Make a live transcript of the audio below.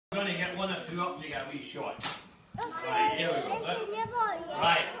count one or two up to get a wee shot. Right, here we go.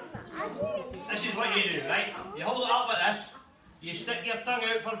 Right. This is what you do, right? You hold it up like this. You stick your tongue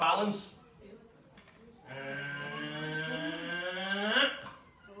out for balance.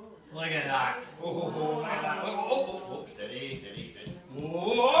 Look at that. Oh, look at that. Oh, steady, steady, steady.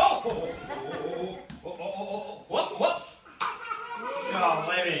 Whoops. Oh,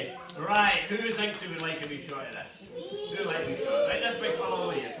 let me. Right, who thinks he would like a wee shot of this? Who would like a wee shot? Right, this big fellow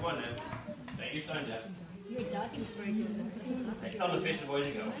over here. Come on now. Right, you stand there. Your daddy's very good at this. Right, turn the face of boys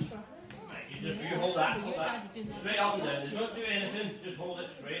and girls. Right, you hold that, straight up and down. Don't do anything, just hold it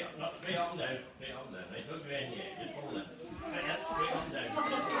straight up, not straight up and down, straight up and down. Right, don't do anything yet, just hold it. Right, yeah, straight up and down.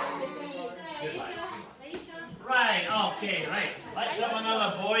 Good lad. Right, okay, right. Let's have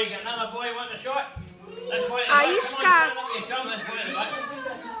another boy. Get another boy want a shot? This boy at the back. Come on, stand up and come. This boy at the back.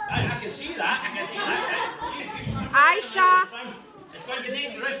 I can see that. I can see that. Right. Aisha. It's going to be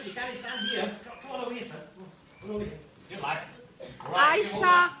dangerous. You can't stand here. Come on over here, son. Come over here. Good lad. Right,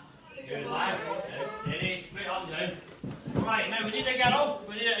 Aisha. Good lad. Steady. Straight up and down. Right, now we need a girl.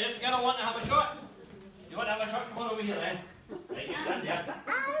 We need this girl want to have a shot. You want to have a shot? Come on over here then. Right, you stand there.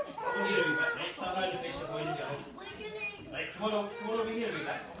 Over here a wee bit. Right, stand around the face of boys and girls. Right, come on over here a wee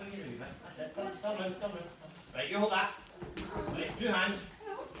bit. Over here a wee bit. That's it. Turn round, turn round. Right, you hold that. Right, two hands.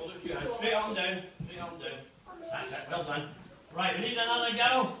 Hold it with 2 hands. Straight up and down. Straight up and down. That's it. Well done. Right, we need another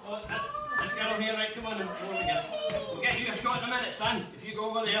girl. Oh, this girl here, right, come on, come over here. We'll get you a shot in a minute, son, if you go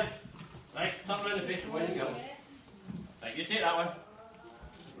over there. Right, turn around the face of boys and girls. Right, you take that one.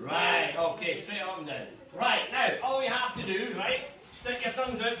 Right, okay, straight up and down. Right, now, all you have to do, right, stick your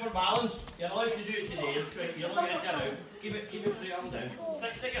tongues out for balance. You're allowed to do it today. You're looking at it now. Keep it straight up and down.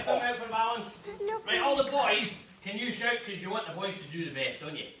 Stick your tongue out for balance. Right, all the boys, can you shout because you want the boys to do the best,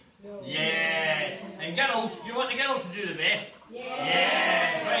 don't you? Yes. And girls, you want the girls to do the best?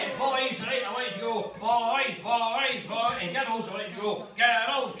 Yes. Right, boys, right, I want you to go boys, boys, boys, and girls, I want you to go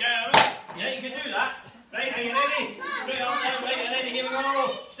girls, girls. You think you can do that? Right, are you ready? Straight up down, right, you ready? Here we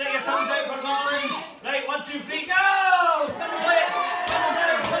go. Stick your tongues out for balance. Right, 1, 2, 3, go! Spin the plate. Spin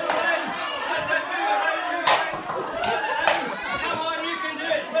down, spin around. That's it, move it around, move it around. Spin it down. Come on, you can do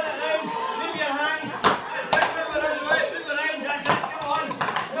it. Spin it down. Move your hand. That's it, move it around, move it around. That's it, come on.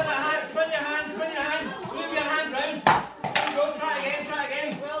 Spin your hand, spin your hand, spin your hand. Move your hand round. Go, try again, try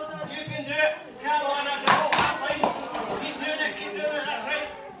again. Well done. You can do it. Come on, that's it. Hold that line. Keep doing it, that's right.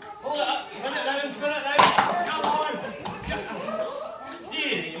 Hold it up, spin it down, spin it down. Come on.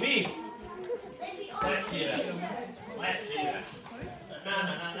 Dear me. Let's see this. Let's see this. Na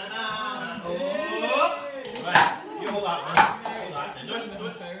na na na na. Oh. Right, you hold that one. Hold that. And don't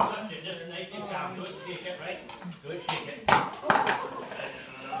touch it. Just nice and calm. Don't shake it, right? Don't shake it.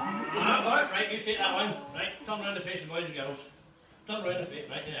 Right, you take that one. Right, turn around the face of boys and girls. Turn around the face.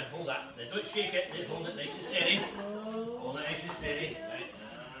 Right there. Hold that. Then don't shake it. Just hold it nice and steady. Hold it nice and steady.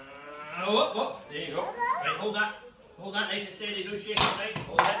 Right. Whoop. There you go. Right, hold that. Hold that nice and steady. Don't shake it. Right.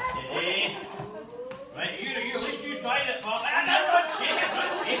 Hold it steady. Right, you at least you tried it, but don't shake it.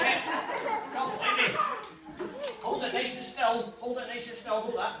 Don't shake it. Come, let me. Hold it nice and still. Hold it nice and still.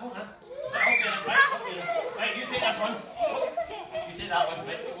 Hold that. Hold that. Right, okay, right. Right, you take this one. You take that one.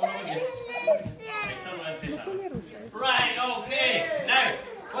 Right, one over here. Right, turn around and face that one. Right, okay. Now,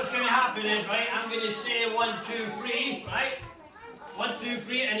 what's going to happen is, right, I'm going to say 1, 2, 3, right? 1, 2,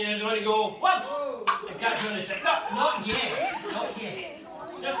 3, and you're going to go, whoops! And catch on and say, no, not yet. Not yet.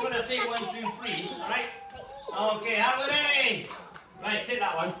 Just when I say 1, 2, 3, alright? Okay, are we ready? Right, take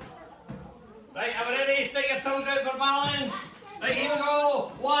that one. Right, are we ready? Stick your tongues out for balance. Right, here we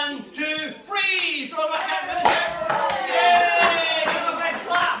go. 1, 2, 3. Throw back out, finish it. Yay! Give them a big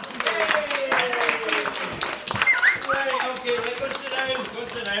clap. Yay! Right, okay, right, go sit down. Go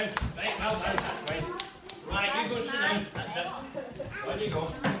sit down. Right, well done, that's fine. Right, you go sit down. That's it. On you go.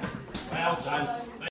 Well done.